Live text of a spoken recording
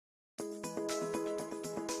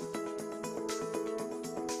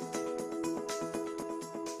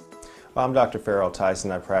Well, I'm Dr.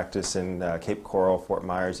 Tyson. I practice in Cape Coral, Fort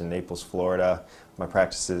Myers, and Naples, Florida. My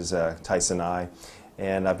practice is Tyson Eye,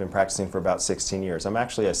 and I've been practicing for about 16 years. I'm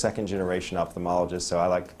actually a second-generation ophthalmologist, so I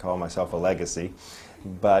like to call myself a legacy.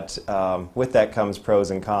 But with that comes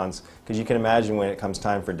pros and cons, because you can imagine when it comes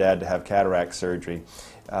time for Dad to have cataract surgery,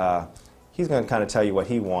 he's going to kind of tell you what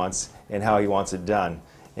he wants and how he wants it done.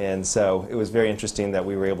 And so it was very interesting that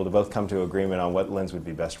we were able to both come to agreement on what lens would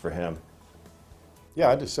be best for him. Yeah,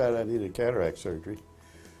 I decided I needed cataract surgery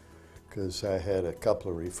because I had a couple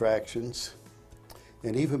of refractions.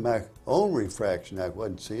 And even my own refraction, I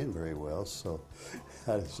wasn't seeing very well, so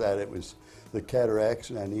I decided it was the cataracts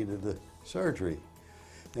and I needed the surgery.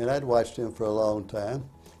 And I'd watched him for a long time,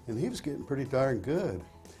 and he was getting pretty darn good.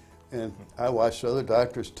 And I watched other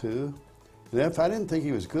doctors too. And if I didn't think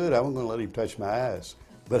he was good, I wasn't going to let him touch my eyes.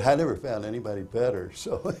 But I never found anybody better,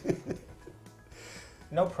 so.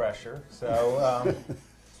 No pressure. So,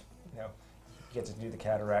 you get to do the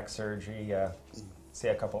cataract surgery. Say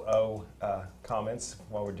a couple comments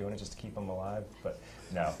while we're doing it, just to keep them alive. But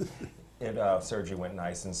no, surgery went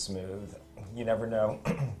nice and smooth. You never know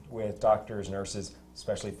with doctors, nurses,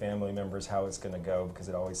 especially family members, how it's going to go, because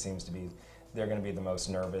it always seems to be they're going to be the most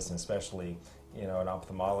nervous, and especially an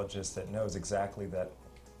ophthalmologist that knows exactly that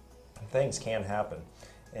things can happen.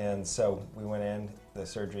 And so we went in. The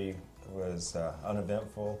surgery was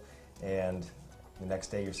uneventful, and the next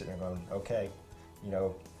day you're sitting there going, okay,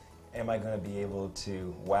 am I going to be able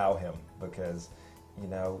to wow him? Because,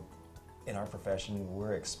 in our profession,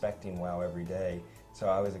 we're expecting wow every day. So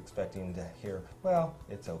I was expecting to hear, well,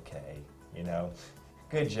 it's okay,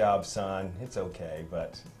 good job, son, it's okay,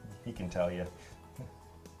 but he can tell you.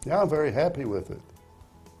 Yeah, I'm very happy with it.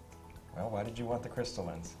 Well, why did you want the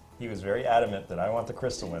Crystalens? He was very adamant that I want the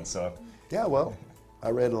Crystalens, so. Yeah, well, I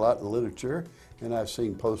read a lot in the literature, and I've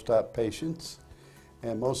seen post-op patients,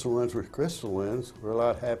 and most of the ones with Crystalens were a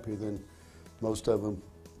lot happier than most of them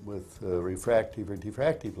with refractive or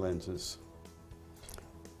diffractive lenses.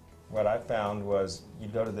 What I found was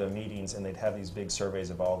you'd go to the meetings and they'd have these big surveys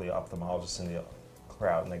of all the ophthalmologists in the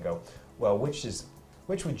crowd, and they go, well, which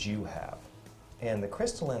would you have? And the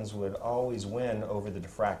Crystalens would always win over the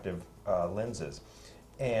diffractive lenses.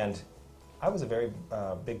 And I was a very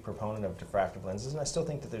big proponent of diffractive lenses, and I still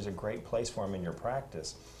think that there's a great place for them in your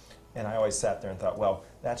practice. And I always sat there and thought, well,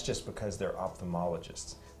 that's just because they're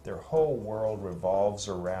ophthalmologists. Their whole world revolves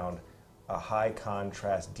around a high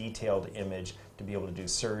contrast, detailed image to be able to do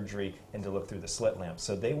surgery and to look through the slit lamp.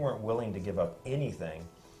 So they weren't willing to give up anything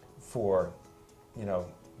for, be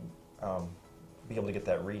able to get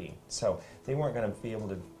that reading. So they weren't going to be able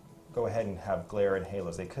to go ahead and have glare and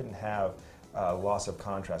halos. They couldn't have loss of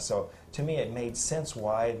contrast. So to me, it made sense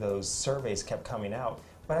why those surveys kept coming out,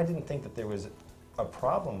 but I didn't think that there was a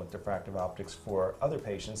problem with diffractive optics for other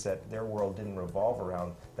patients, that their world didn't revolve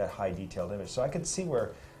around that high detailed image. So I could see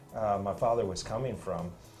where my father was coming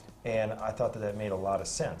from, and I thought that that made a lot of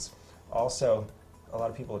sense. Also, a lot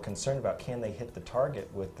of people are concerned about, can they hit the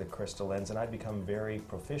target with the Crystalens, and I'd become very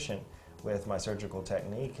proficient with my surgical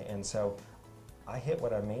technique, and so I hit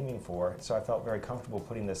what I'm aiming for, so I felt very comfortable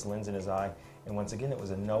putting this lens in his eye. And once again, it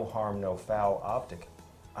was a no harm, no foul optic.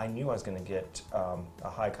 I knew I was going to get a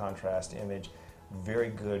high contrast image, very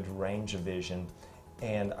good range of vision,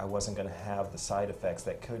 and I wasn't going to have the side effects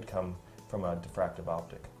that could come from a diffractive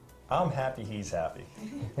optic. I'm happy he's happy.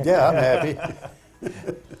 Yeah, I'm happy.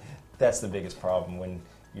 That's the biggest problem when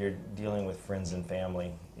you're dealing with friends and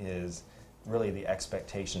family, is really the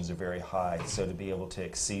expectations are very high, so to be able to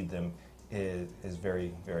exceed them is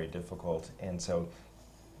very, very difficult. And so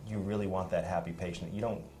you really want that happy patient. You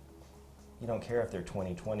don't care if they're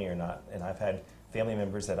 20/20 or not. And I've had family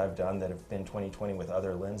members that I've done that have been 20/20 with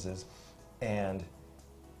other lenses, and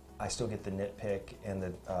I still get the nitpick and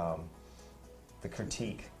the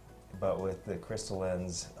critique. But with the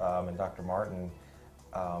Crystalens and Dr. Martin,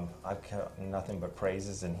 I've got nothing but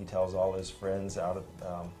praises, and he tells all his friends out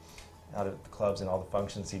at the clubs and all the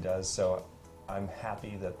functions he does. So I'm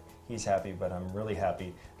happy that he's happy, but I'm really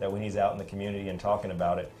happy that when he's out in the community and talking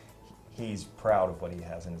about it, he's proud of what he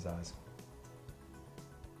has in his eyes.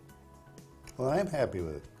 Well, I'm happy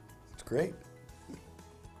with it. It's great.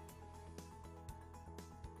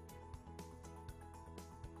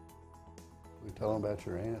 We tell them about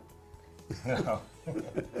your aunt. No.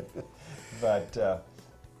 But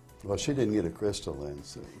well, she didn't get a Crystalens,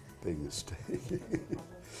 so big mistake.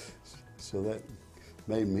 So that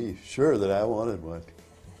made me sure that I wanted one.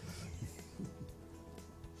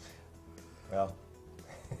 Well,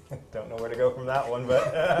 don't know where to go from that one,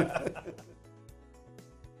 but